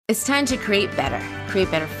It's time to create better.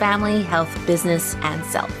 Create better family, health, business, and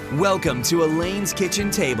self. Welcome to Elaine's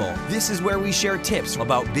Kitchen Table. This is where we share tips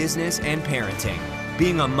about business and parenting.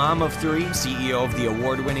 Being a mom of three, CEO of the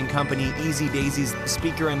award-winning company Easy Daisy's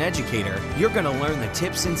speaker and educator, you're going to learn the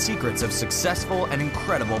tips and secrets of successful and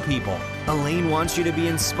incredible people. Elaine wants you to be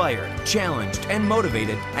inspired, challenged, and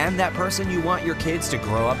motivated, and that person you want your kids to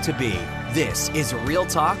grow up to be. This is Real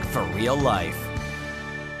Talk for Real Life.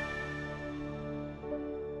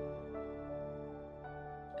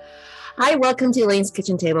 Hi, welcome to Elaine's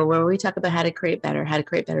Kitchen Table, where we talk about how to create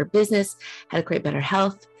better business, how to create better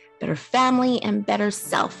health, better family, and better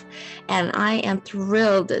self. And I am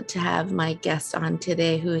thrilled to have my guest on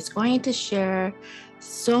today who is going to share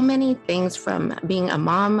so many things from being a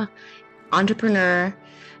mom, entrepreneur,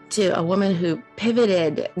 to a woman who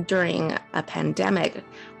pivoted during a pandemic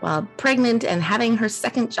while pregnant and having her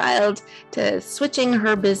second child to switching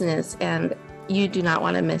her business. And you do not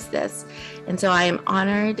want to miss this. And so I am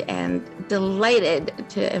honored and delighted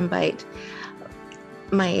to invite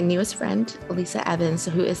my newest friend, Lisa Evans,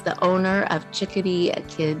 who is the owner of Chickadee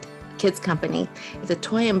Kids Company. It's a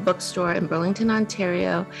toy and bookstore in Burlington,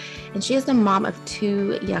 Ontario. And she is the mom of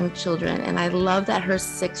two young children. And I love that her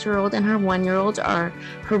 6-year-old and her 1-year-old are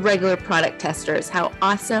her regular product testers. How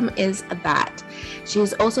awesome is that? She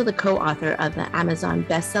is also the co-author of the Amazon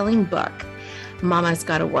best-selling book, Mama's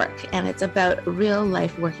Gotta Work, and it's about real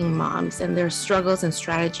life working moms and their struggles and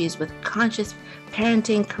strategies with conscious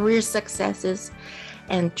parenting, career successes,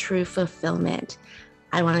 and true fulfillment.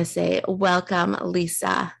 I want to say welcome,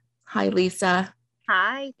 Lisa. Hi, Lisa.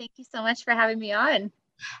 Hi, thank you so much for having me on.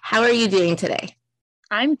 How are you doing today?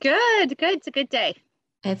 I'm good. It's a good day.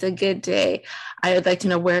 It's a good day. I would like to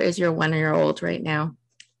know, where is your 1-year-old right now?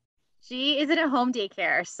 She is in a home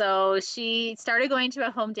daycare. So she started going to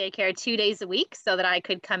a home daycare 2 days a week so that I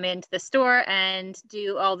could come into the store and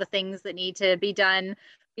do all the things that need to be done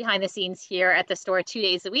behind the scenes here at the store 2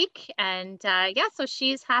 days a week. And so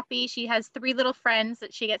she's happy. She has 3 little friends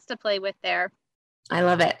that she gets to play with there. I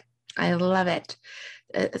love it. I love it.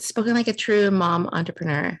 It's spoken like a true mom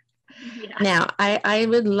entrepreneur. Yeah. Now, I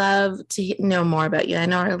would love to know more about you. I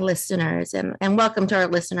know our listeners, and welcome to our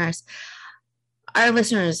listeners. Our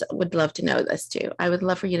listeners would love to know this too. I would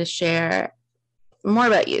love for you to share more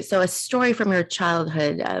about you. So a story from your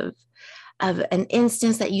childhood of an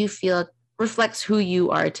instance that you feel reflects who you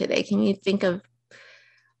are today. Can you think of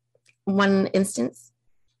one instance?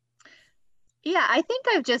 Yeah, I think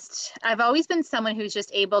I've always been someone who's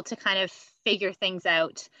just able to kind of figure things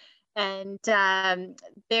out. And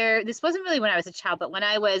this wasn't really when I was a child, but when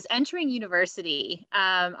I was entering university,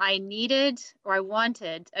 I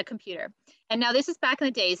wanted a computer. And now this is back in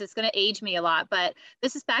the days, it's going to age me a lot, but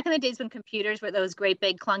this is back in the days when computers were those great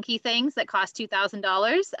big clunky things that cost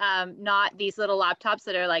 $2,000, not these little laptops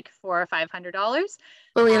that are like $400 or $500.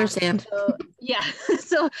 Fully understand.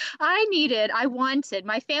 So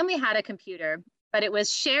my family had a computer, but it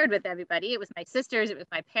was shared with everybody. It was my sisters, it was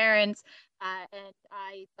my parents. And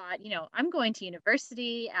I thought, I'm going to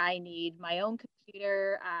university. I need my own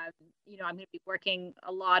computer. I'm going to be working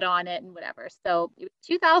a lot on it and whatever. So it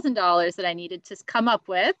was $2,000 that I needed to come up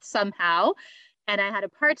with somehow. And I had a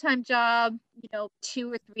part-time job,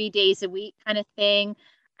 2 or 3 days a week kind of thing.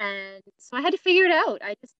 And so I had to figure it out.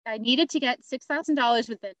 I needed to get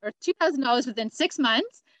 $2,000 within 6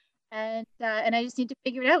 months. And I just need to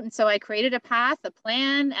figure it out. And so I created a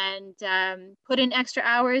plan, and put in extra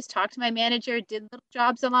hours, talked to my manager, did little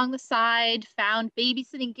jobs along the side, found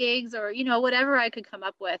babysitting gigs or, whatever I could come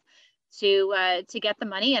up with to get the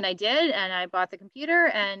money. And I did. And I bought the computer,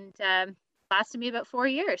 and lasted me about 4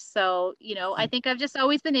 years. So, I think I've just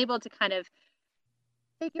always been able to kind of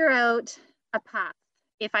figure out a path.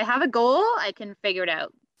 If I have a goal, I can figure it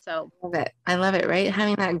out. So I love it, right?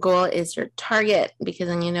 Having that goal is your target, because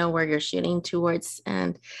then you know where you're shooting towards.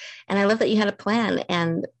 And I love that you had a plan,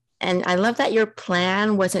 and I love that your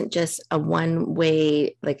plan wasn't just a one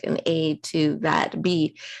way, like an A to that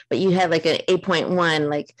B, but you had like an 8.1,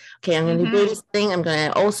 like, okay, I'm going to do this thing. I'm going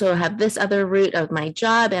to also have this other route of my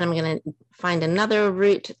job, and I'm going to find another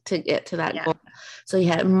route to get to that goal. So you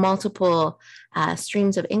had multiple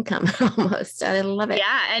streams of income almost. I love it.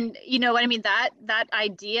 Yeah. And you know what I mean? That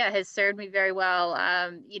idea has served me very well.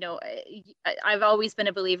 I've always been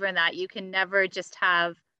a believer in that. You can never just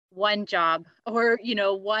have one job or,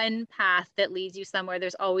 one path that leads you somewhere.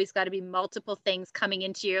 There's always got to be multiple things coming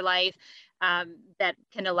into your life that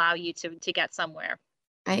can allow you to get somewhere.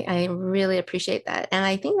 I really appreciate that. And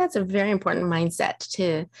I think that's a very important mindset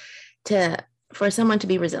to for someone to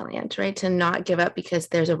be resilient, right? To not give up because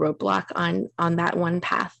there's a roadblock on that one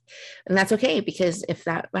path. And that's okay, because if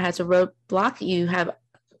that has a roadblock, you have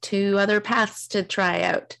two other paths to try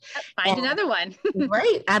out. Find another one.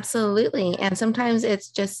 Right, absolutely. And sometimes it's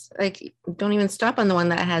just like, don't even stop on the one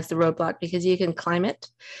that has the roadblock, because you can climb it.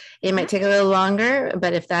 It might take a little longer,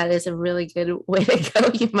 but if that is a really good way to go,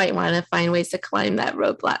 you might want to find ways to climb that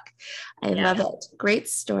roadblock. I love it. Great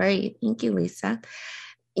story. Thank you, Lisa.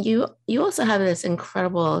 You also have this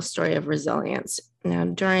incredible story of resilience. Now,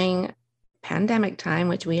 during pandemic time,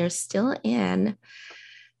 which we are still in,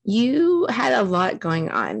 you had a lot going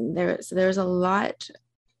on. There's a lot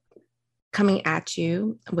coming at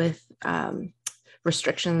you with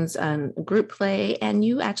restrictions on group play, and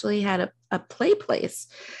you actually had a play place,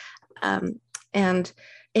 and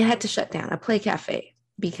it had to shut down, a play cafe,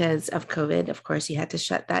 because of COVID. Of course, you had to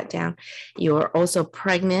shut that down. You were also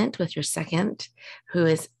pregnant with your second,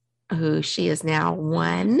 who she is now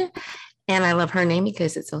 1. And I love her name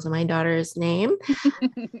because it's also my daughter's name.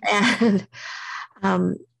 And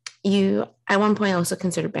you, at one point, also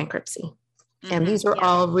considered bankruptcy. And these were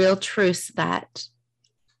all real truths that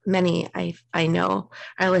many I know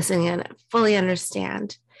are listening and fully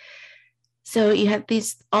understand. So you had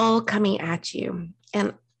these all coming at you,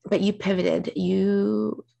 but you pivoted.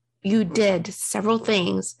 You did several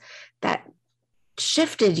things that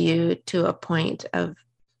shifted you to a point of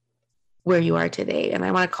where you are today. And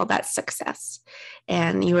I want to call that success.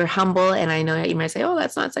 And you were humble. And I know that you might say, oh,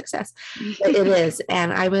 that's not success, but it is.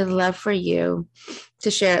 And I would love for you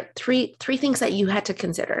to share three things that you had to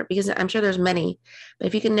consider, because I'm sure there's many, but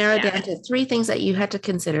if you can narrow down to 3 things that you had to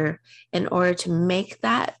consider in order to make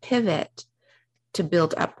that pivot to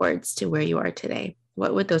build upwards to where you are today,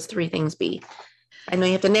 what would those 3 things be? I know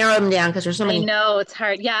you have to narrow them down because there's so many. I know it's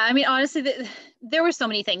hard. Yeah. I mean, honestly, there were so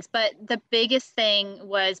many things, but the biggest thing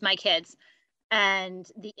was my kids and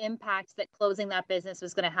the impact that closing that business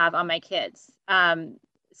was going to have on my kids.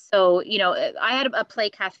 So, I had a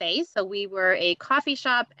play cafe. So we were a coffee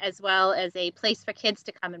shop as well as a place for kids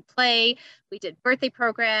to come and play. We did birthday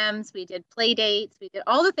programs. We did play dates. We did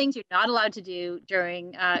all the things you're not allowed to do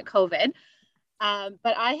during COVID.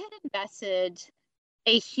 But I had invested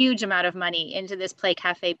a huge amount of money into this play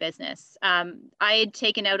cafe business. I had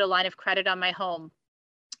taken out a line of credit on my home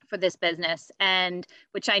for this business, and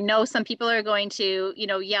which I know some people are going to,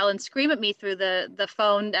 yell and scream at me through the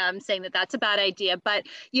phone, saying that that's a bad idea. But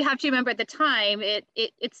you have to remember, at the time, it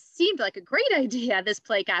seemed like a great idea, this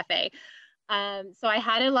play cafe. So I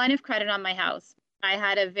had a line of credit on my house. I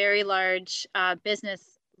had a very large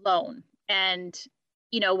business loan, and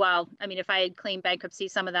if I had claimed bankruptcy,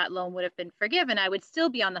 some of that loan would have been forgiven. I would still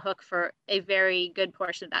be on the hook for a very good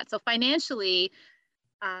portion of that. So financially,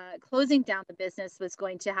 closing down the business was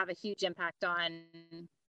going to have a huge impact on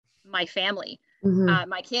my family,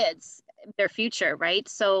 my kids, their future, right?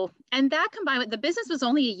 So, and that combined with the business was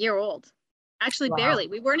only a year old. Actually, barely.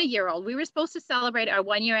 We weren't a year old. We were supposed to celebrate our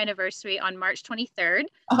 1-year anniversary on March 23rd.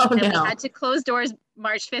 And we had to close doors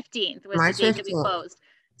March 15th was the date that we closed.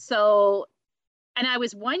 So, and I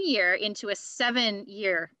was 1 year into a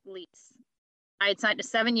 7-year lease. I had signed a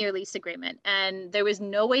 7-year lease agreement, and there was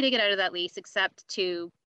no way to get out of that lease except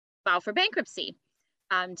to file for bankruptcy,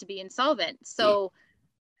 to be insolvent. So,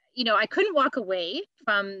 I couldn't walk away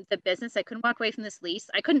from the business. I couldn't walk away from this lease.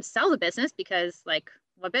 I couldn't sell the business because,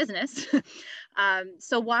 what business?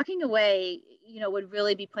 So walking away, would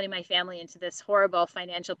really be putting my family into this horrible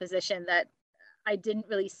financial position that I didn't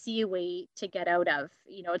really see a way to get out of.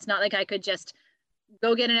 It's not like I could just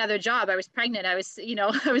go get another job. I was pregnant. I was,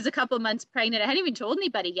 I was a couple of months pregnant. I hadn't even told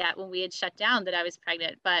anybody yet when we had shut down that I was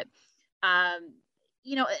pregnant. But,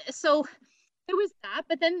 so there was that.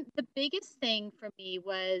 But then the biggest thing for me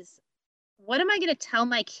was, what am I going to tell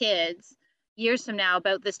my kids years from now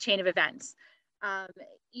about this chain of events?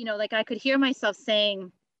 I could hear myself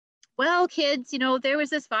saying, well, kids, there was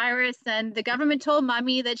this virus and the government told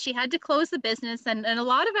mommy that she had to close the business, and a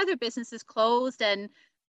lot of other businesses closed, and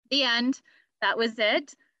the end. That was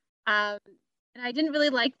it. And I didn't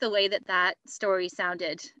really like the way that story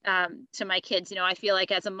sounded to my kids. I feel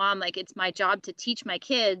like as a mom, it's my job to teach my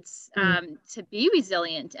kids to be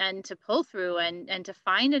resilient and to pull through and to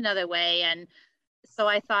find another way. And so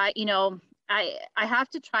I thought, I have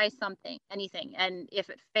to try something, anything. And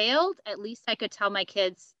if it failed, at least I could tell my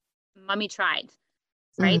kids, mommy tried,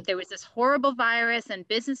 right? There was this horrible virus and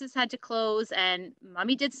businesses had to close, and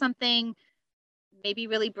mommy did something. Maybe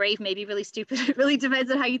really brave, maybe really stupid. It really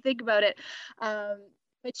depends on how you think about it.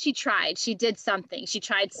 But she tried. She did something. She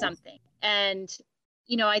tried something. And,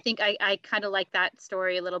 I think I kind of like that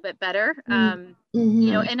story a little bit better. And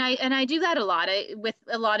I do that a lot. With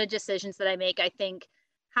a lot of decisions that I make, I think,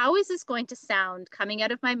 how is this going to sound coming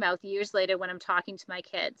out of my mouth years later when I'm talking to my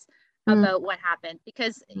kids? about what happened,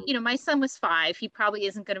 because, you know, my son was 5. He probably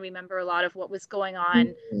isn't going to remember a lot of what was going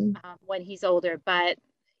on when he's older, but,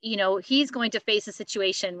 you know, he's going to face a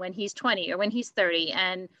situation when he's 20 or when he's 30.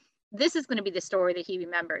 And this is going to be the story that he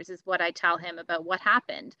remembers, is what I tell him about what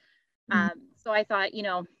happened. So I thought, you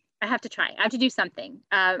know, I have to try. I have to do something.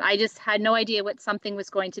 I just had no idea what something was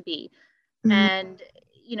going to be. And,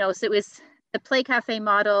 you know, so it was the Play Cafe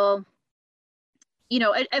model. You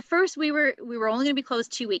know, at first we were only going to be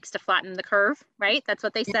closed 2 weeks to flatten the curve, right? That's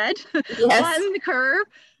what they said. Yes. Flatten the curve.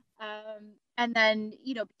 And then,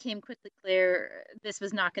 you know, became quickly clear this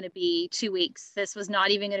was not going to be 2 weeks. This was not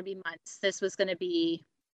even going to be months. This was going to be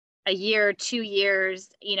a year, 2 years,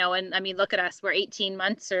 you know. And I mean, look at us, we're 18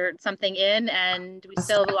 months or something in, and we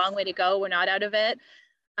still have a long way to go. We're not out of it.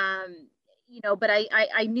 You know, but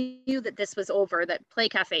I knew that this was over, that play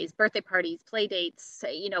cafes, birthday parties, play dates,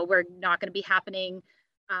 you know, were not going to be happening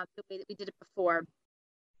the way that we did it before.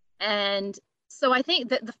 And so I think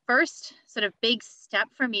that the first sort of big step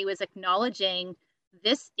for me was acknowledging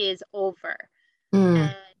this is over.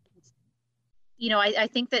 And, you know, I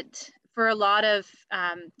think that for a lot of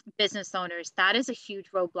business owners, that is a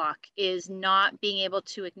huge roadblock, is not being able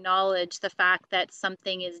to acknowledge the fact that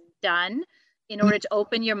something is done in order to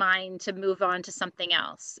open your mind to move on to something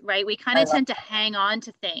else, right? We kind of tend to hang on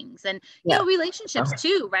to things, and, you know, relationships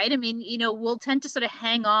too, right? I mean, you know, we'll tend to sort of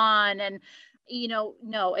hang on and, you know,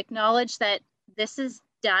 no, acknowledge that this is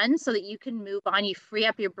done so that you can move on. You free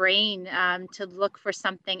up your brain to look for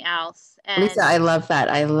something else. And Lisa, I love that.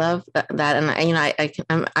 I love that. And, you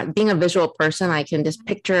know, I'm being a visual person. I can just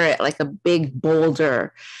picture it like a big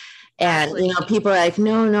boulder. And, you know, people are like,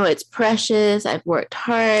 no, it's precious. I've worked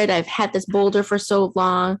hard. I've had this boulder for so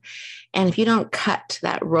long. And if you don't cut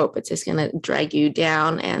that rope, it's just going to drag you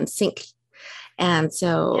down and sink. And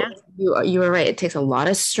so you were right. It takes a lot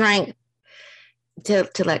of strength to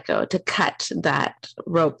let go, to cut that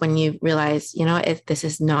rope when you realize, you know, if this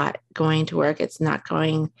is not going to work, it's not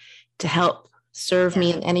going to help serve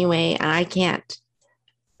me in any way. And I can't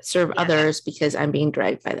serve others because I'm being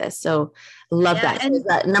dragged by this. So love that. And is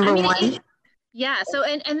that number one? So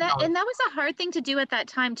and that was a hard thing to do at that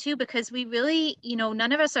time too, because we really, you know,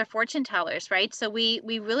 none of us are fortune tellers, right? So we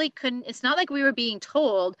really couldn't, it's not like we were being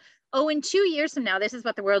told, oh, in 2 years from now, this is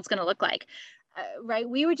what the world's going to look like. Right.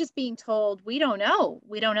 We were just being told, we don't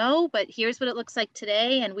know, but here's what it looks like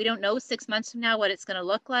today. And we don't know 6 months from now what it's going to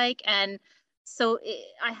look like. And so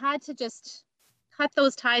I had to just cut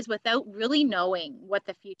those ties without really knowing what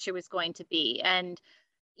the future was going to be. And,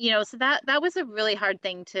 you know, so that was a really hard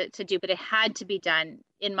thing to do, but it had to be done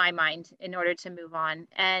in my mind in order to move on.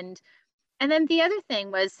 And then the other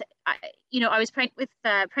thing was, you know, I was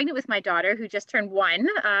pregnant with my daughter, who just turned 1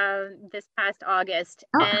 this past August.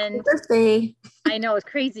 Oh, and birthday. I know, it's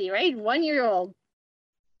crazy, right? 1 year old.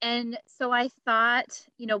 And so I thought,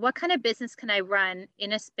 you know, what kind of business can I run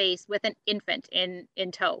in a space with an infant in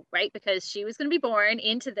tow, right? Because she was going to be born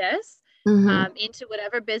into this, into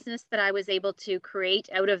whatever business that I was able to create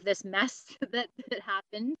out of this mess that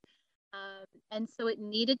happened. And so it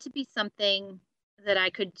needed to be something that I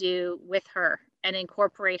could do with her and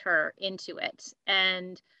incorporate her into it.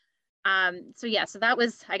 And so that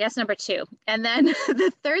was, I guess, number 2. And then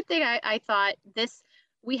the third thing I thought,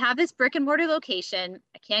 we have this brick and mortar location.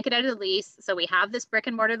 I can't get out of the lease. So we have this brick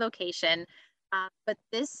and mortar location, but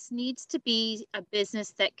this needs to be a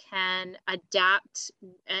business that can adapt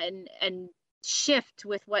and shift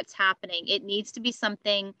with what's happening. It needs to be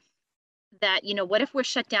something that, you know, what if we're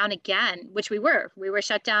shut down again, which we were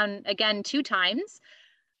shut down again 2 times.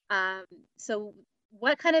 So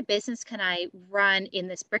what kind of business can I run in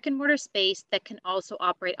this brick and mortar space that can also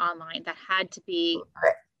operate online? That had to be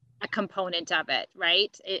a component of it,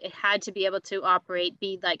 right? It had to be able to operate,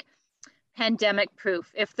 be like pandemic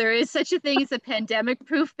proof. If there is such a thing as a pandemic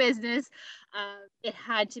proof business, it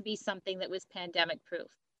had to be something that was pandemic proof.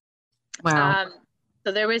 Wow.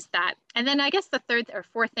 So there was that. And then I guess the third or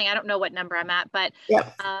fourth thing, I don't know what number I'm at, but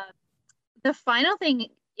the final thing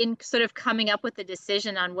in sort of coming up with the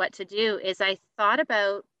decision on what to do is I thought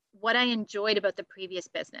about what I enjoyed about the previous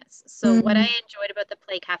business. So what I enjoyed about the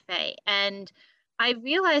Play Cafe. And I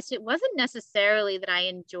realized it wasn't necessarily that I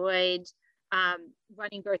enjoyed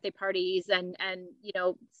running birthday parties and, you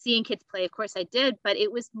know, seeing kids play. Of course I did, but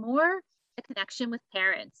it was more a connection with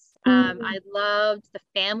parents. I loved the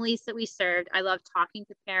families that we served. I loved talking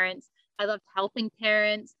to parents. I loved helping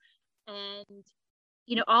parents. And,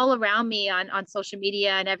 you know, all around me on social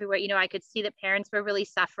media and everywhere, you know, I could see that parents were really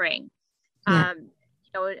suffering. You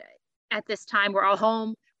know, at this time, we're all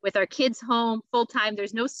home with our kids home full time.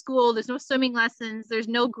 There's no school, there's no swimming lessons, there's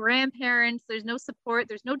no grandparents, there's no support,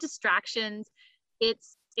 there's no distractions.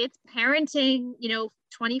 It's it's parenting,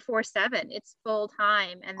 24/7. It's full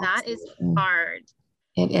time. And that is Absolutely. hard.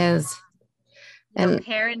 It is. And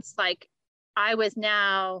Parents, like, I was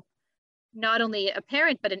now not only a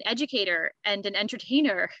parent, but an educator and an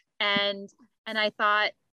entertainer. And I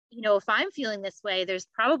thought, if I'm feeling this way, there's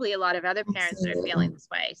probably a lot of other parents that are feeling this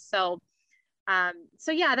way. So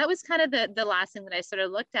yeah, that was kind of the last thing that I sort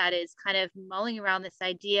of looked at, is kind of mulling around this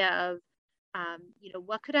idea of,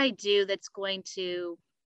 what could I do that's going to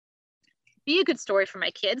be a good story for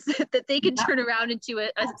my kids that they can turn around into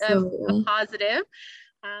a positive.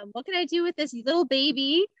 What can I do with this little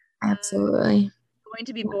baby? Absolutely. Going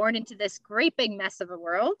to be born into this great big mess of a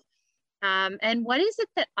world. And what is it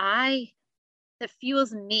that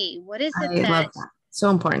fuels me? What is it I love that. So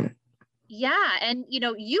important. Yeah. And,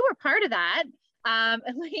 you were part of that,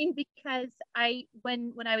 Elaine, because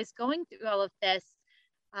when I was going through all of this,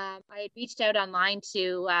 I had reached out online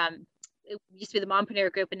to, it used to be the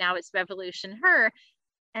Mompreneur group, and now it's Revolution Her.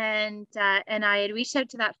 And I had reached out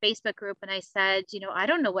to that Facebook group, and I said, I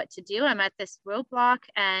don't know what to do. I'm at this roadblock.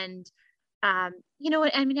 And, I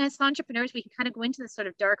mean, as entrepreneurs, we can kind of go into this sort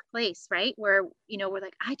of dark place, right? Where, we're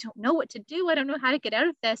like, I don't know what to do. I don't know how to get out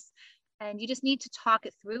of this. And you just need to talk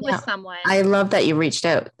it through with someone. I love that you reached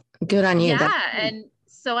out. Good on you. Yeah. And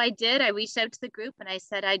so I did. I reached out to the group and I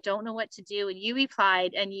said, I don't know what to do. And you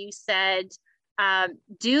replied and you said,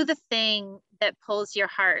 do the thing that pulls your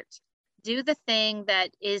heart. Do the thing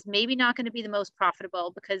that is maybe not going to be the most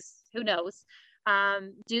profitable, because who knows?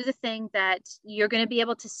 Do the thing that you're going to be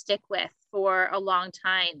able to stick with for a long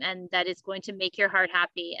time, and that is going to make your heart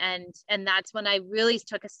happy. And that's when I really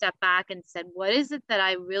took a step back and said, what is it that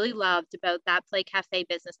I really loved about that Play Cafe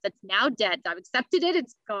business that's now dead? I've accepted it.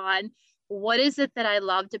 It's gone. What is it that I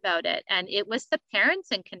loved about it? And it was the parents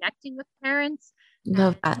and connecting with parents.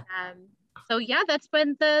 Love that. So yeah, that's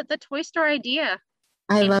when the toy store idea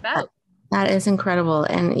I came love about. that. That is incredible.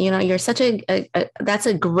 And, you're such that's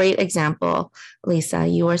a great example, Lisa.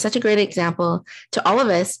 You are such a great example to all of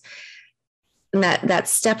us. And that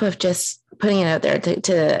step of just putting it out there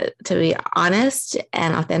to be honest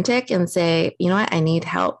and authentic and say, you know what, I need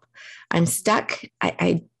help. I'm stuck.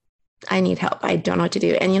 I need help. I don't know what to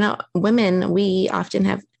do. And, women, we often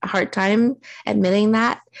have a hard time admitting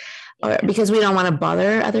that. Or because we don't want to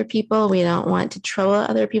bother other people. We don't want to trouble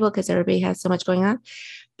other people because everybody has so much going on.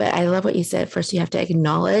 But I love what you said. First, you have to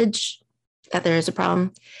acknowledge that there is a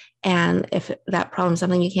problem. And if that problem is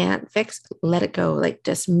something you can't fix, let it go. Like,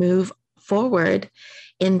 just move forward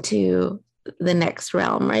into the next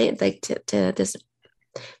realm, right? Like to this,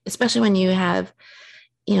 especially when you have,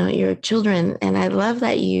 your children. And I love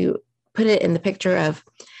that you put it in the picture of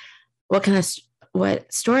what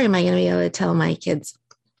story am I going to be able to tell my kids?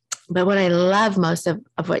 But what I love most of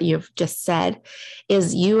what you've just said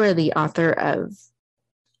is you are the author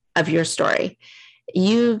of your story.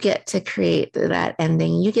 You get to create that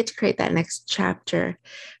ending. You get to create that next chapter,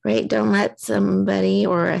 right? Don't let somebody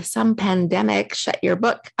or some pandemic shut your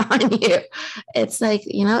book on you. It's like,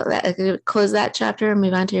 close that chapter and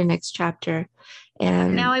move on to your next chapter.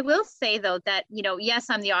 And now I will say though that, yes,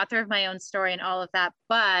 I'm the author of my own story and all of that,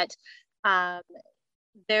 but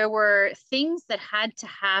there were things that had to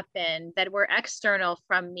happen that were external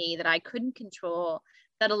from me that I couldn't control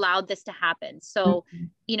that allowed this to happen. So,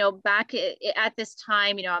 back at this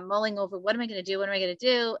time, I'm mulling over, what am I going to do? What am I going to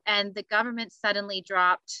do? And the government suddenly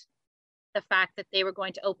dropped the fact that they were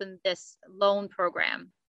going to open this loan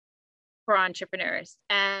program for entrepreneurs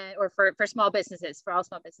or for small businesses, for all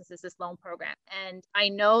small businesses, this loan program. And I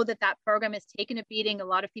know that program has taken a beating. A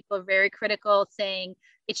lot of people are very critical, saying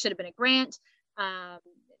it should have been a grant.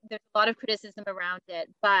 There's a lot of criticism around it,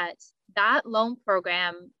 but that loan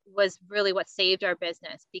program was really what saved our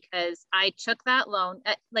business, because I took that loan.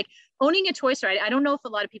 Like, owning a toy store, I don't know if a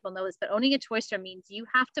lot of people know this, but owning a toy store means you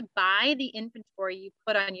have to buy the inventory you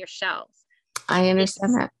put on your shelves. I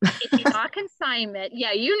understand that. It's not consignment. Yeah,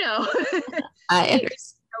 I understand.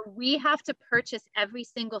 We have to purchase every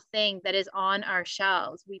single thing that is on our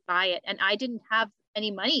shelves. We buy it. And I didn't have any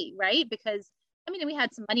money, right? Because we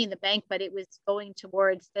had some money in the bank, but it was going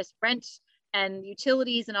towards this rent and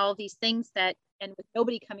utilities and all of these things and with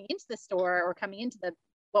nobody coming into the store or coming into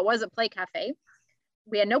what was a Play Cafe,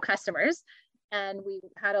 we had no customers and we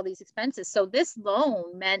had all these expenses. So this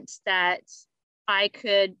loan meant that I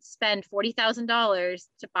could spend $40,000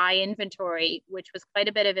 to buy inventory, which was quite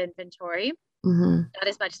a bit of inventory. Not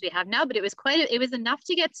as much as we have now, but it was enough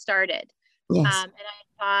to get started. Yes. And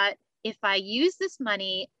I thought, if I use this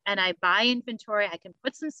money and I buy inventory, I can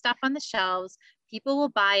put some stuff on the shelves, people will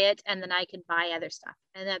buy it, and then I can buy other stuff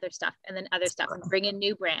and other stuff and then other stuff and bring in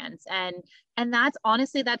new brands. And that's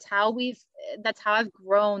honestly, that's how I've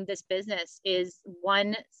grown this business, is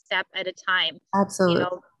one step at a time. Absolutely.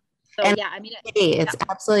 So and yeah, I mean, it's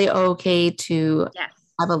absolutely okay to yes.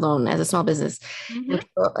 have a loan as a small business. Mm-hmm.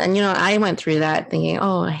 And, I went through that thinking,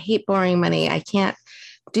 oh, I hate borrowing money. I can't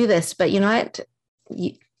do this. But you know what?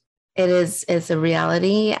 It's a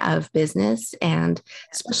reality of business. And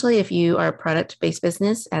especially if you are a product-based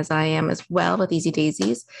business, as I am as well with Easy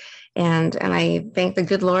Daisies. And I thank the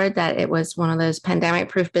good Lord that it was one of those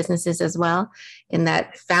pandemic-proof businesses as well, in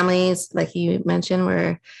that families, like you mentioned,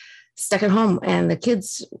 were stuck at home and the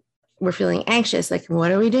kids were feeling anxious, like,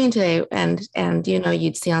 what are we doing today? And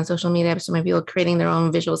you'd see on social media so many people creating their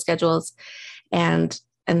own visual schedules. And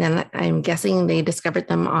then I'm guessing they discovered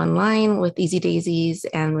them online with Easy Daisies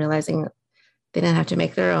and realizing they didn't have to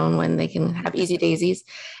make their own when they can have Easy Daisies.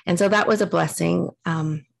 And so that was a blessing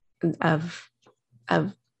of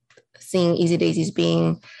seeing Easy Daisies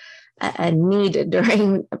being a need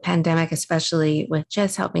during a pandemic, especially with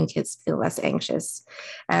just helping kids feel less anxious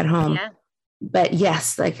at home. Yeah. But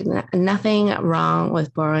yes, like nothing wrong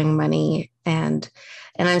with borrowing money. And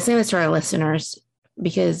I'm saying this to our listeners,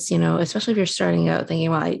 because, especially if you're starting out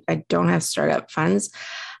thinking, well, I don't have startup funds,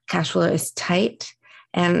 cash flow is tight.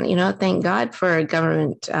 And, thank God for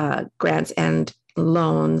government grants and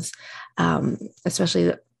loans,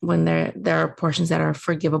 especially when there are portions that are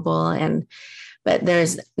forgivable. But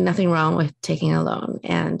there's nothing wrong with taking a loan.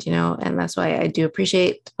 And, and that's why I do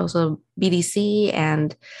appreciate also BDC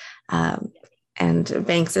and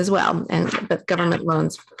banks as well. But government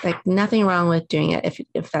loans, like nothing wrong with doing it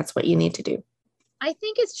if that's what you need to do. I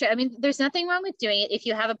think it's true. I mean, there's nothing wrong with doing it if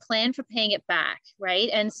you have a plan for paying it back, right?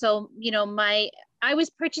 And so, I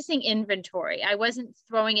was purchasing inventory. I wasn't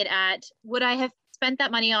throwing it at, would I have spent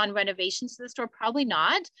that money on renovations to the store? Probably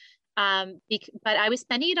not. But I was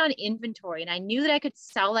spending it on inventory, and I knew that I could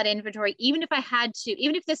sell that inventory, even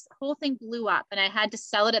if this whole thing blew up and I had to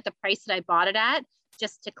sell it at the price that I bought it at,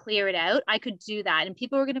 just to clear it out, I could do that and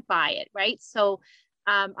people were going to buy it. Right. So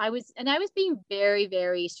I was being very,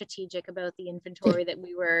 very strategic about the inventory that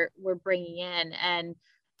we were bringing in. And,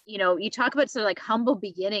 you talk about sort of like humble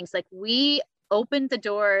beginnings. Like, we opened the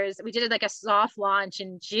doors, we did like a soft launch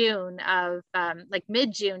in June of like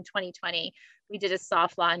mid-June 2020. We did a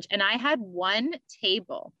soft launch and I had one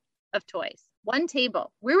table of toys, one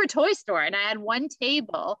table. We were a toy store and I had one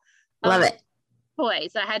table. Love it.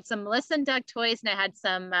 Toys. I had some Melissa and Doug toys and I had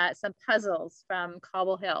some puzzles from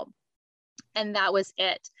Cobble Hill. And that was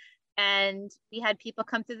it. And we had people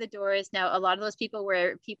come through the doors. Now, a lot of those people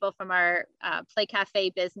were people from our Play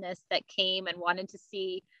Cafe business that came and wanted to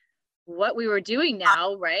see what we were doing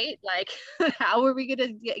now, right? Like, how are we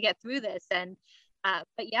going to get through this? And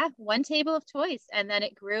but yeah, one table of toys, and then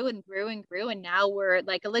it grew and grew and grew, and now we're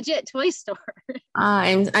like a legit toy store.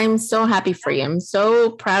 I'm so happy for you. I'm so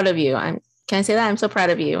proud of you. Can I say that? I'm so proud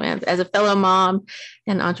of you. And as a fellow mom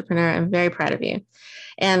and entrepreneur, I'm very proud of you.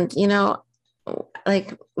 And,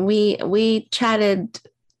 like we chatted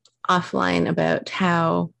offline about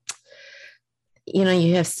how,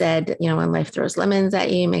 you have said, when life throws lemons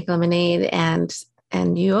at you, make lemonade. And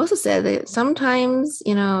you also said that sometimes,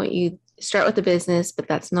 you start with the business, but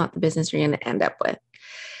that's not the business you're going to end up with.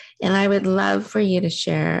 And I would love for you to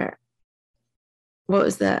share what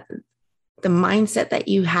was the mindset that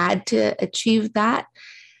you had to achieve that,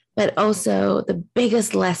 but also the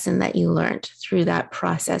biggest lesson that you learned through that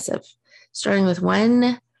process of starting with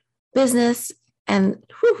one business and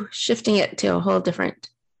shifting it to a whole different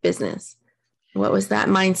business. What was that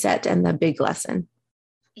mindset and the big lesson?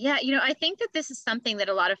 Yeah, I think that this is something that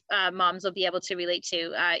a lot of moms will be able to relate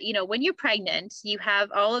to. When you're pregnant, you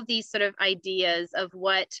have all of these sort of ideas of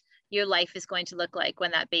what your life is going to look like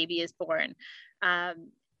when that baby is born.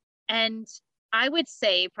 And I would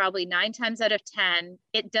say probably 9 times out of 10,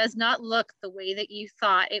 it does not look the way that you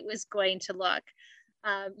thought it was going to look.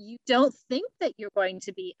 You don't think that you're going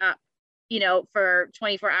to be up, for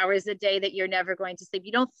 24 hours a day, that you're never going to sleep.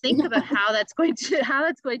 You don't think about how that's going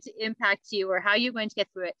to impact you or how you're going to get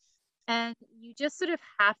through it. And you just sort of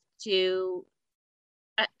have to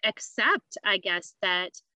accept, I guess,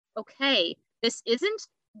 that, okay, this isn't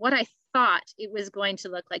what I thought it was going to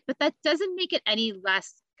look like, but that doesn't make it any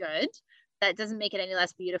less good. That doesn't make it any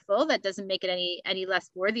less beautiful. That doesn't make it any less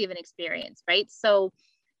worthy of an experience, right? So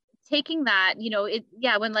taking that,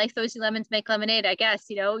 when life throws you lemons, make lemonade, I guess,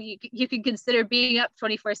 you can consider being up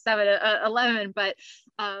 24/7, 11, but,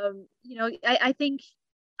 I think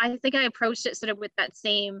I approached it sort of with that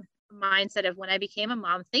same mindset of when I became a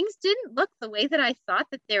mom, things didn't look the way that I thought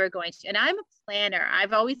that they were going to. And I'm a planner.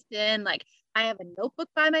 I've always been like, I have a notebook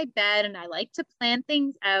by my bed and I like to plan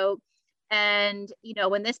things out. And, you know,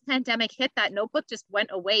 when this pandemic hit, that notebook just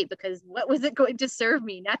went away because what was it going to serve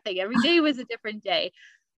me? Nothing. Every day was a different day.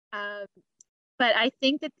 But I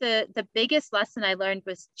think that the biggest lesson I learned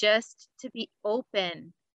was just to be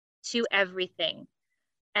open to everything.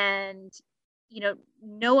 And, you know,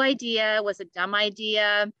 no idea was a dumb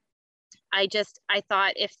idea. I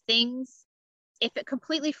thought if it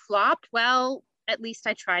completely flopped, well, at least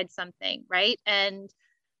I tried something, right? And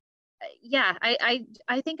yeah, I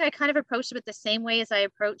think I kind of approached it the same way as I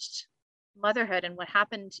approached motherhood and what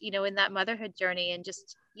happened, you know, in that motherhood journey. And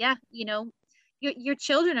just, yeah, you know, your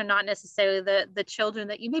children are not necessarily the children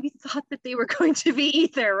that you maybe thought that they were going to be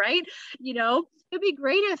either, right? You know, it'd be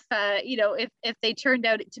great if, you know, if they turned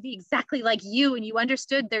out to be exactly like you and you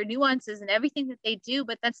understood their nuances and everything that they do,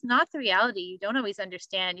 but that's not the reality. You don't always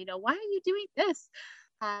understand, you know, why are you doing this?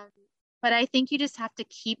 But I think you just have to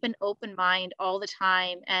keep an open mind all the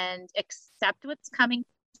time and accept what's coming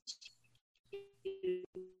to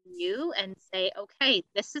you and say, okay,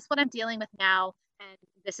 this is what I'm dealing with now. And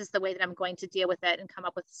this is the way that I'm going to deal with it and come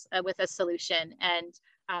up with a solution. And,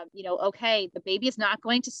 you know, okay, the baby is not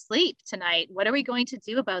going to sleep tonight. What are we going to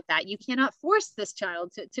do about that? You cannot force this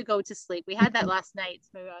child to go to sleep. We had that last night.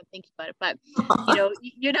 So maybe I'm thinking about it, but, you know,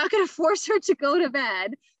 you're not going to force her to go to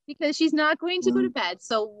bed because she's not going to go to bed.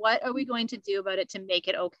 So what are we going to do about it to make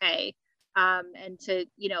it okay? And to,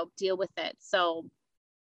 you know, deal with it. So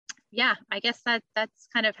yeah, I guess that's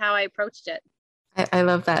kind of how I approached it. I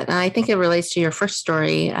love that. And I think it relates to your first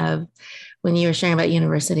story of when you were sharing about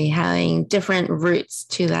university, having different routes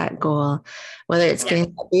to that goal, whether it's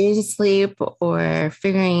getting the baby to sleep or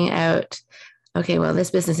figuring out, okay, well,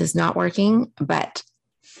 this business is not working, but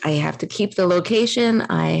I have to keep the location.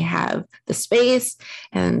 I have the space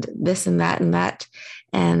and this and that and that.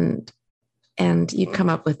 And you come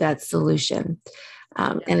up with that solution.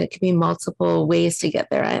 And it can be multiple ways to get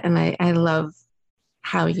there. And I love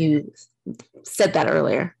how you said that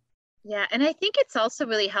earlier. Yeah. And I think it's also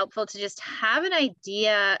really helpful to just have an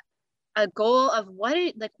idea, a goal of what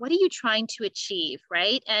are you trying to achieve?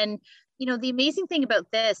 Right. And, you know, the amazing thing about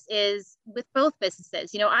this is with both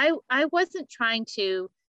businesses, you know, I wasn't trying to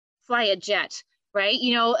fly a jet, right?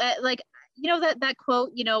 You know, like, you know, that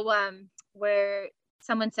quote, you know, where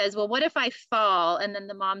someone says, well, what if I fall? And then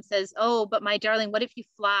the mom says, oh, but my darling, what if you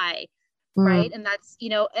fly? Right. And that's, you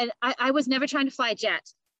know, and I was never trying to fly a jet.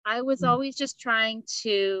 I was always just trying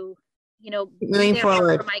to, you know, moving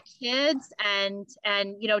forward for my kids and,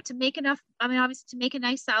 you know, to make enough, I mean, obviously to make a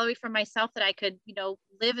nice salary for myself that I could, you know,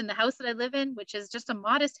 live in the house that I live in, which is just a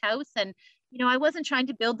modest house. And, you know, I wasn't trying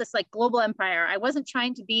to build this like global empire. I wasn't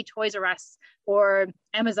trying to be Toys R Us or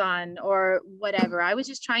Amazon or whatever. I was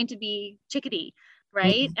just trying to be Chickadee.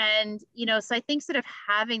 Right. And, you know, so I think sort of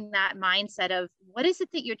having that mindset of what is it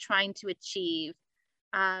that you're trying to achieve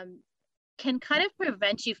can kind of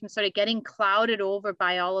prevent you from sort of getting clouded over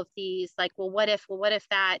by all of these, like, well, what if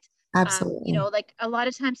that, absolutely. You know, like a lot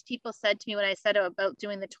of times people said to me when I said about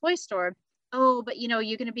doing the toy store, oh, but you know,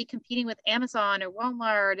 you're going to be competing with Amazon or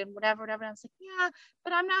Walmart and whatever. And I was like, yeah,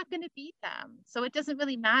 but I'm not going to beat them. So it doesn't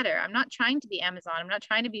really matter. I'm not trying to be Amazon. I'm not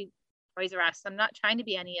trying to be Toys R Us. I'm not trying to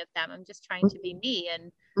be any of them. I'm just trying to be me.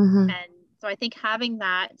 And so I think having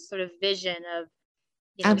that sort of vision of,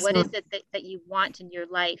 you know, what is it that you want in your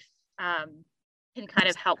life can kind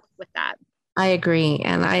of help with that. I agree.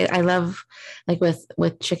 And I love, like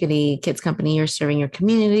with Chickadee Kids Company, you're serving your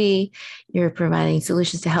community, you're providing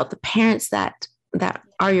solutions to help the parents that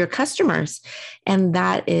are your customers. And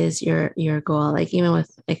that is your goal. Like even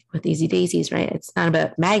with Easy Daisies, right? It's not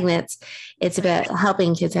about magnets. It's about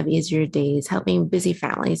helping kids have easier days, helping busy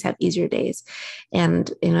families have easier days.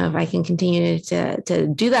 And, you know, if I can continue to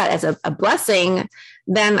do that as a blessing,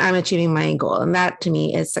 then I'm achieving my goal. And that to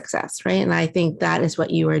me is success, right? And I think that is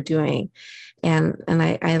what you are doing. And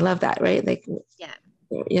I love that, right? Like, yeah,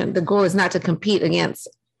 you know, the goal is not to compete against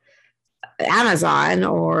Amazon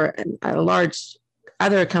or a large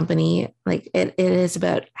other company. Like it is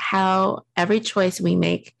about how every choice we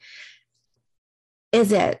make,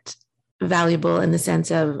 is it valuable in the sense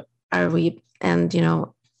of, are we, and, you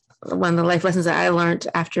know, one of the life lessons that I learned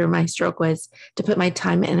after my stroke was to put my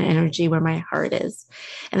time and energy where my heart is.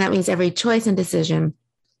 And that means every choice and decision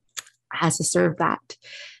has to serve that.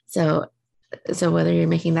 So whether you're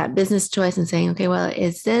making that business choice and saying, okay, well,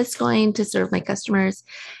 is this going to serve my customers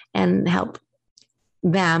and help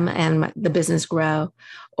them and the business grow?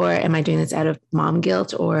 Or am I doing this out of mom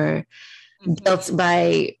guilt or guilt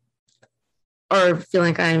by or feel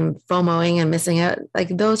like I'm FOMOing and missing out, like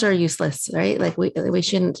those are useless, right? Like we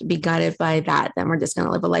shouldn't be guided by that. Then we're just going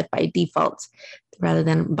to live a life by default rather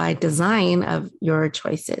than by design of your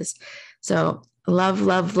choices. So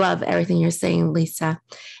love everything you're saying, Lisa.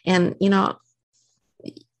 And,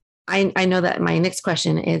 I know that my next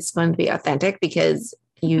question is going to be authentic because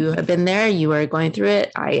you have been there, you are going through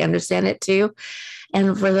it. I understand it too.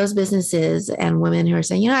 And for those businesses and women who are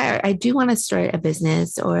saying, I do want to start a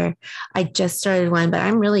business, or I just started one, but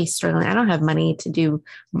I'm really struggling. I don't have money to do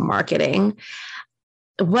marketing.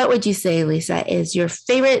 What would you say, Lisa, is your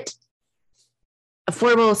favorite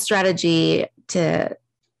affordable strategy to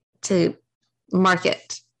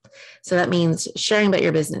market? So that means sharing about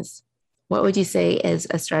your business. What would you say is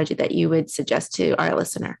a strategy that you would suggest to our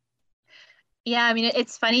listener? Yeah, I mean,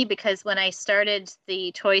 it's funny because when I started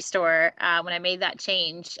the toy store, when I made that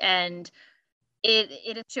change, and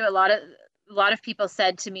it is true, a lot of people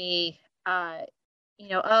said to me,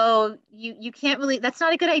 oh, you can't really, that's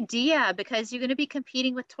not a good idea because you're going to be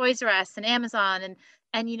competing with Toys R Us and Amazon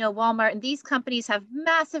and Walmart, and these companies have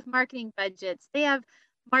massive marketing budgets. They have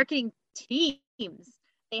marketing teams.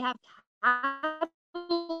 They have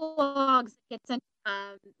catalogs that get sent.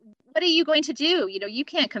 What are you going to do? You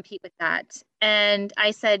can't compete with that. And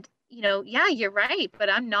I said, yeah, you're right, but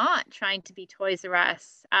I'm not trying to be Toys R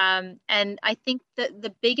Us. And I think that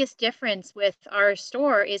the biggest difference with our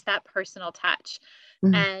store is that personal touch.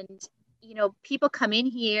 Mm-hmm. And, people come in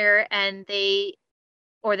here and they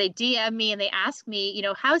DM me and they ask me,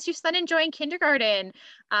 how's your son enjoying kindergarten?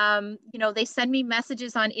 They send me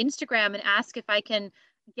messages on Instagram and ask if I can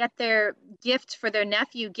get their gift for their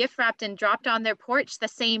nephew gift wrapped and dropped on their porch the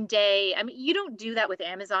same day. I mean, you don't do that with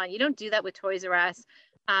Amazon. You don't do that with Toys R Us.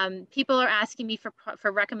 People are asking me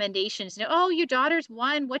for recommendations. Oh, your daughter's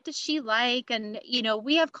one. What does she like? And,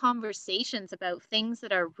 we have conversations about things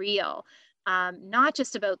that are real, not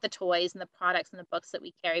just about the toys and the products and the books that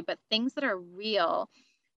we carry, but things that are real.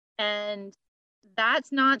 And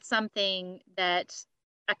that's not something that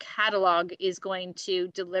a catalog is going to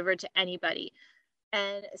deliver to anybody.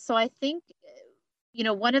 And so I think,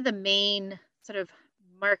 one of the main sort of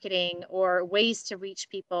marketing or ways to reach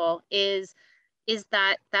people is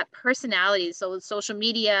that personality. So social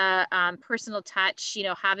media, personal touch,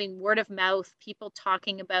 having word of mouth, people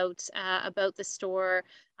talking about the store,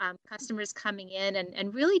 customers coming in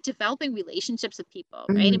and really developing relationships with people,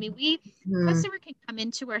 right? Mm-hmm. I mean, customer can come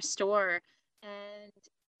into our store and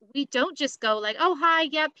we don't just go like, oh, hi,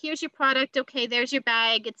 yep, here's your product. Okay, there's your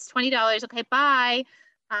bag. It's $20. Okay, bye.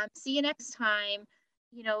 See you next time.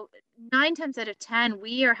 9 times out of 10,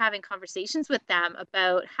 we are having conversations with them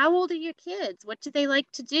about how old are your kids? What do they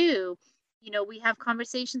like to do? We have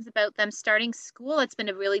conversations about them starting school. It's been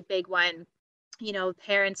a really big one.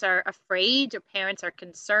 Parents are afraid or parents are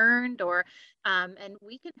concerned and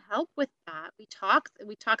we can help with that. We talk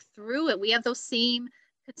through it. We have those same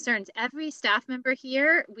concerns. Every staff member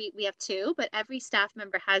here, we have 2, but every staff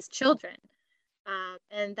member has children.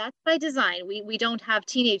 And that's by design. We don't have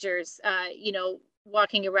teenagers,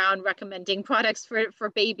 walking around recommending products for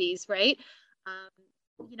babies, right?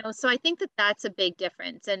 So I think that that's a big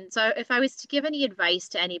difference. And so if I was to give any advice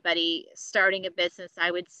to anybody starting a business,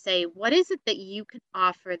 I would say, what is it that you can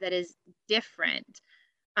offer that is different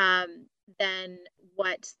than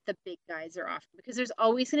what the big guys are offering? Because there's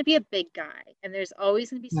always going to be a big guy, and there's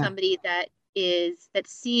always going to be somebody that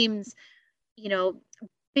seems,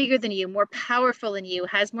 bigger than you, more powerful than you,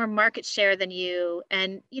 has more market share than you.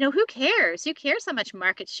 And, who cares? Who cares how much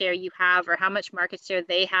market share you have or how much market share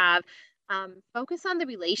they have? Focus on the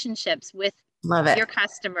relationships with your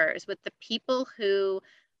customers, with the people who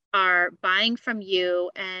are buying from you,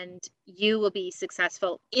 and you will be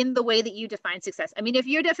successful in the way that you define success. I mean, if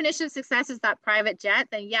your definition of success is that private jet,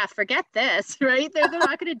 then yeah, forget this, right? They're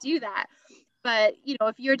not going to do that. But,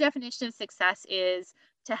 if your definition of success is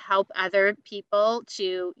to help other people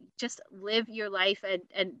to just live your life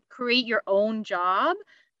and create your own job,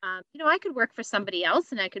 I could work for somebody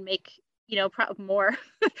else and I could make, more,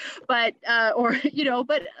 but,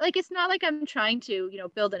 but like, it's not like I'm trying to,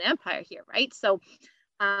 build an empire here. Right. So,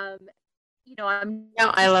 I'm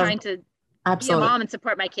trying to be a mom and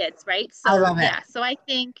support my kids. Right. So, I love it. Yeah. So I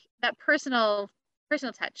think that personal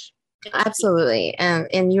touch. Absolutely.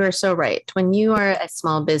 And you are so right. When you are a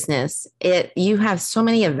small business, you have so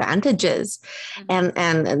many advantages. Mm-hmm.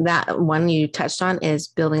 And that one you touched on is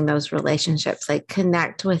building those relationships, like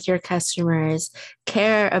connect with your customers,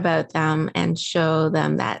 care about them, and show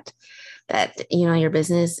them that your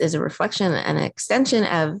business is a reflection and an extension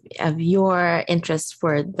of your interest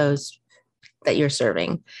for those that you're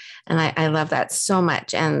serving. And I love that so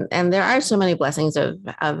much. And there are so many blessings of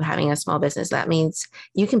having a small business. That means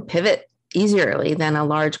you can pivot easierly than a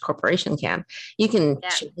large corporation can. You can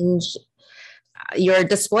change your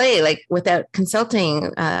display like without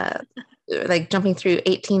consulting, like jumping through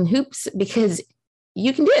 18 hoops, because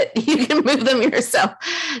you can do it. You can move them yourself.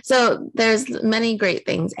 So there's many great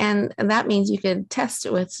things. And that means you can test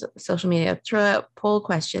with social media, throw out poll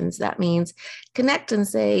questions. That means connect and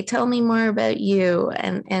say, tell me more about you,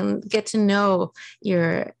 and get to know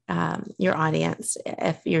your audience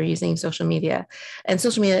if you're using social media. And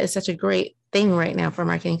social media is such a great thing right now for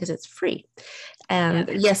marketing because it's free. And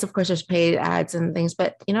yes, of course, there's paid ads and things,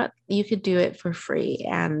 but you know, you could do it for free.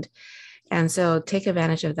 And so take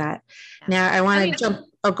advantage of that. Now I want to jump.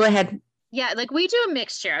 Oh, go ahead. Yeah, like we do a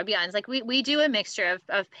mixture, I'll be honest. Like we do a mixture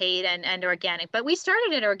of paid and organic, but we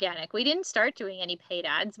started at organic. We didn't start doing any paid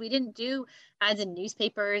ads. We didn't do ads in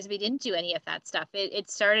newspapers. We didn't do any of that stuff. It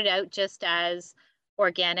started out just as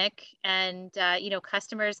organic and, you know,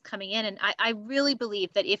 customers coming in. And I really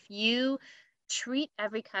believe that if you treat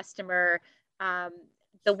every customer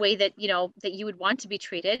the way that, you know, that you would want to be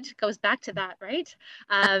treated, goes back to that, right?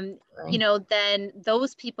 You know, then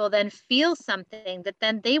those people then feel something that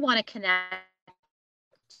then they want to connect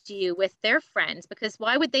to you with their friends, because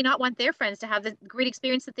why would they not want their friends to have the great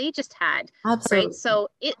experience that they just had? Absolutely. Right. So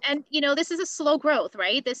and you know, this is a slow growth,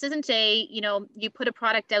 right? This isn't a, you know, you put a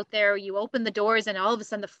product out there, you open the doors and all of a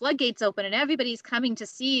sudden the floodgates open and everybody's coming to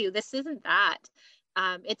see you. This isn't that.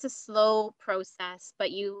 It's a slow process,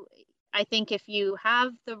 but I think if you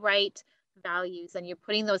have the right values and you're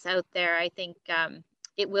putting those out there, I think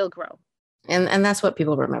it will grow. And that's what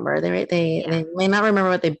people remember. They may not remember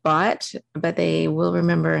what they bought, but they will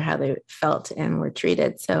remember how they felt and were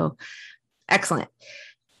treated. So excellent.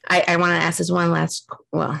 I want to ask this one last,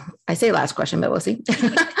 well, I say last question, but we'll see.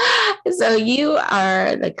 So you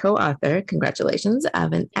are the co-author, congratulations,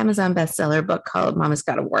 of an Amazon bestseller book called Mama's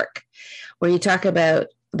Gotta Work, where you talk about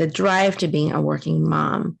the drive to being a working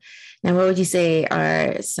mom. Now, what would you say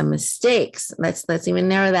are some mistakes? Let's even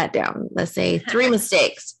narrow that down. Let's say 3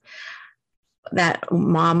 mistakes that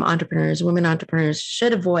women entrepreneurs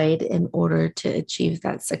should avoid in order to achieve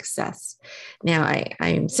that success. Now,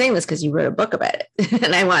 I'm saying this because you wrote a book about it,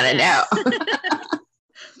 and I want to know.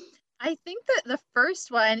 I think that the first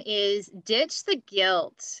one is ditch the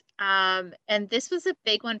guilt. And this was a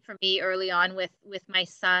big one for me early on with my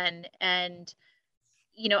son. And,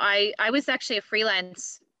 you know, I was actually a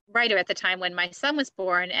freelance writer at the time when my son was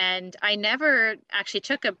born, and I never actually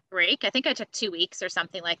took a break. I think I took 2 weeks or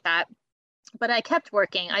something like that, but I kept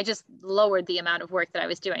working. I just lowered the amount of work that I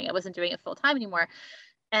was doing. I wasn't doing it full time anymore.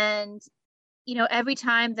 And, you know, every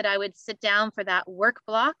time that I would sit down for that work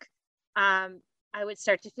block, I would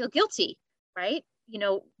start to feel guilty, right? You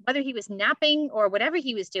know, whether he was napping or whatever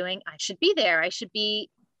he was doing, I should be there. I should be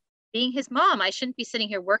being his mom. I shouldn't be sitting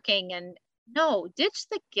here working. And no, ditch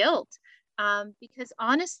the guilt. Because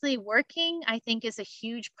honestly, working, I think, is a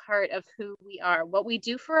huge part of who we are. What we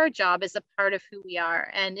do for our job is a part of who we are.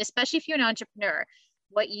 And especially if you're an entrepreneur,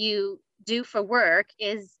 what you do for work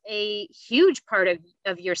is a huge part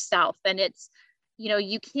of yourself. And it's, you know,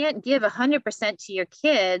 you can't give 100% to your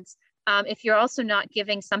kids if you're also not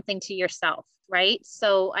giving something to yourself, right?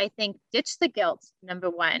 So I think ditch the guilt, number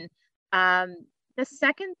one. The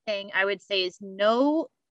second thing I would say is know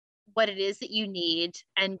what it is that you need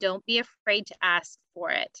and don't be afraid to ask for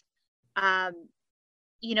it.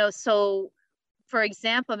 You know, so for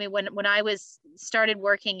example, I mean, when I started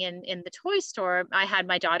working in the toy store, I had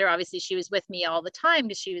my daughter, obviously she was with me all the time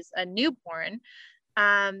because she was a newborn.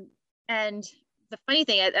 And the funny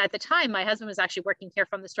thing at the time, my husband was actually working here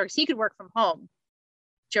from the store because he could work from home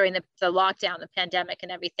during the lockdown, the pandemic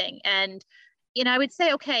and everything. And, you know, I would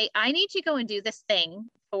say, okay, I need you to go and do this thing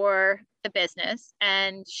for the business,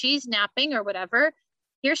 and she's napping or whatever.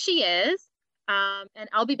 Here she is. And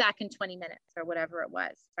I'll be back in 20 minutes or whatever it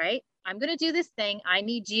was, right? I'm going to do this thing. I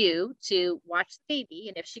need you to watch the baby.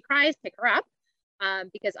 And if she cries, pick her up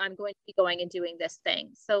because I'm going to be going and doing this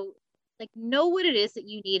thing. So like, know what it is that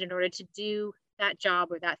you need in order to do that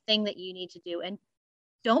job or that thing that you need to do. And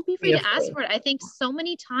don't be afraid to ask for it. I think so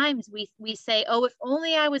many times we say, oh, if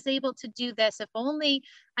only I was able to do this, if only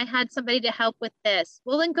I had somebody to help with this.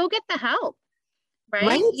 Well, then go get the help,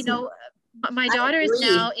 right? You know, my daughter is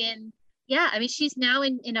now I mean, she's now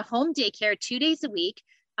in a home daycare 2 days a week.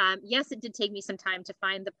 Yes, it did take me some time to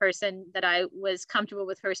find the person that I was comfortable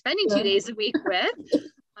with her spending 2 days a week with.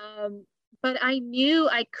 But I knew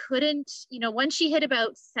I couldn't, you know, once she hit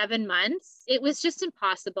about 7 months, it was just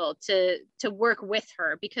impossible to work with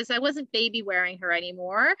her because I wasn't baby wearing her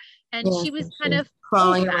anymore. And she was kind of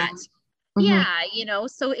crawling around. Mm-hmm. Yeah,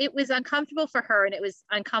 so it was uncomfortable for her and it was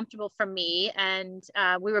uncomfortable for me. And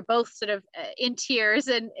we were both sort of in tears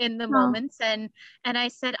in the Oh, moments. And I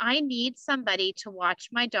said, I need somebody to watch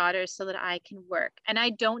my daughter so that I can work. And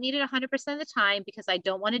I don't need it 100% of the time because I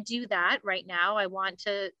don't want to do that right now. I want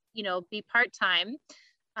to, be part-time.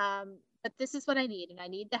 But this is what I need and I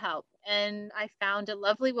need the help. And I found a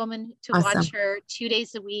lovely woman to awesome. watch her 2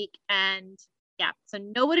 days a week. And yeah, so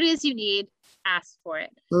know what it is you need, ask for it.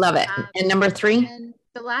 Love it. And number 3? And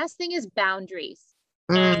the last thing is boundaries.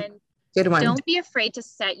 Mm, And good one. don't be afraid to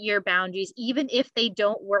set your boundaries, even if they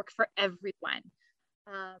don't work for everyone.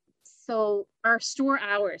 So our store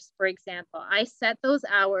hours, for example, I set those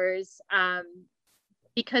hours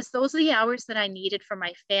because those are the hours that I needed for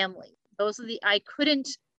my family. I couldn't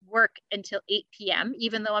work until 8 p.m.,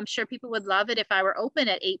 even though I'm sure people would love it if I were open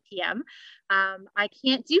at 8 p.m. I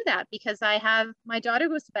can't do that because I have my daughter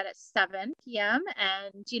goes to bed at 7 p.m.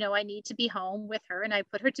 and, I need to be home with her and I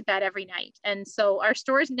put her to bed every night. And so our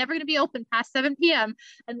store is never going to be open past 7 p.m.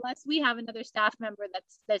 unless we have another staff member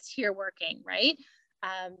that's here working, right?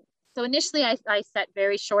 So initially I set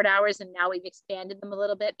very short hours and now we've expanded them a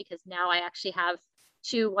little bit because now I actually have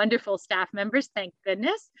 2 wonderful staff members, thank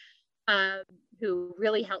goodness, who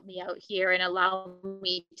really helped me out here and allow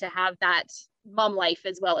me to have that mom life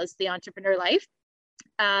as well as the entrepreneur life.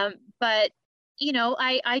 But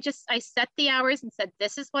I set the hours and said,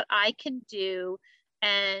 this is what I can do.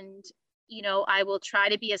 And, I will try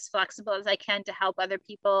to be as flexible as I can to help other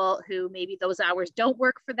people who maybe those hours don't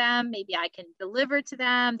work for them. Maybe I can deliver to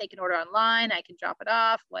them. They can order online. I can drop it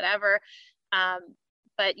off, whatever.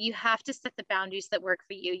 But you have to set the boundaries that work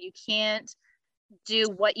for you. You can't do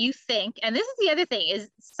what you think. And this is the other thing is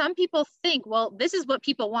some people think, well, this is what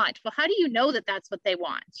people want. Well, how do you know that that's what they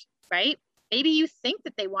want, right? Maybe you think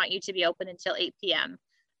that they want you to be open until 8 p.m.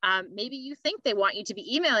 Maybe you think they want you to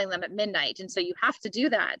be emailing them at midnight. And so you have to do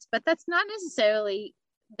that, but that's not necessarily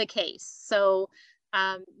the case. So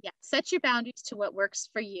set your boundaries to what works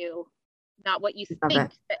for you, not what you think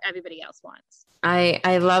that everybody else wants.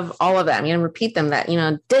 I love all of that. I'm going to repeat them that,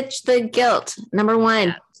 ditch the guilt. Number 1,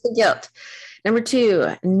 ditch the guilt. Number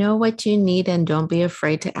 2, know what you need and don't be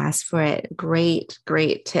afraid to ask for it. Great,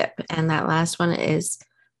 great tip. And that last one is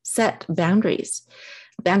set boundaries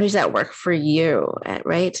that work for you,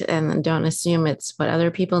 right? And don't assume it's what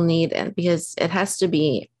other people need, because it has to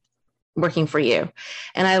be working for you.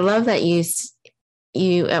 And I love that you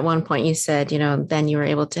at one point you said, then you were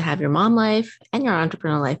able to have your mom life and your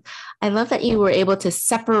entrepreneurial life. I love that you were able to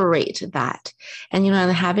separate that. And,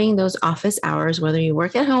 having those office hours, whether you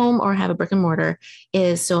work at home or have a brick and mortar,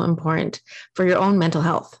 is so important for your own mental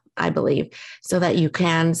health, I believe, so that you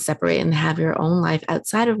can separate and have your own life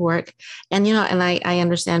outside of work. And, and I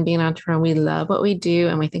understand being an entrepreneur, we love what we do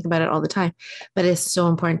and we think about it all the time, but it's so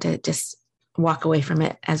important to just walk away from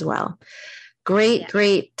it as well.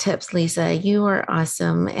 Great tips, Lisa. You are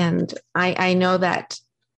awesome. And I know that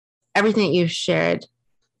everything that you've shared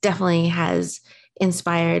definitely has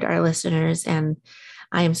inspired our listeners. And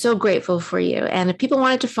I am so grateful for you. And if people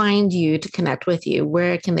wanted to find you, to connect with you,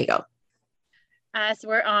 where can they go? So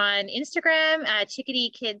we're on Instagram,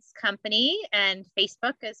 Chickadee Kids Company, and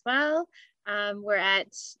Facebook as well. We're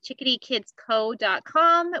at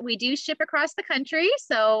chickadeekidsco.com. We do ship across the country.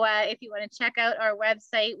 So if you want to check out our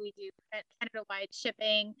website, we do Canada-wide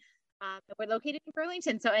shipping. We're located in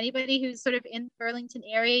Burlington. So anybody who's sort of in the Burlington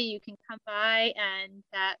area, you can come by and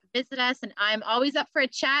visit us. And I'm always up for a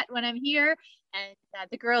chat when I'm here. And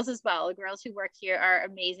the girls as well. The girls who work here are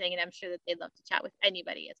amazing. And I'm sure that they'd love to chat with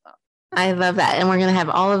anybody as well. I love that. And we're going to have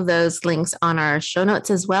all of those links on our show notes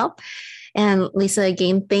as well. And Lisa,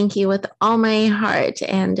 again, thank you with all my heart,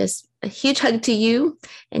 and just a huge hug to you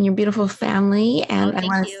and your beautiful family. And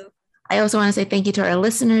I also want to say thank you to our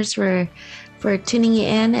listeners for tuning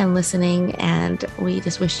in and listening. And we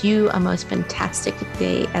just wish you a most fantastic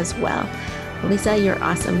day as well. Lisa, you're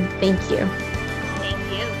awesome. Thank you.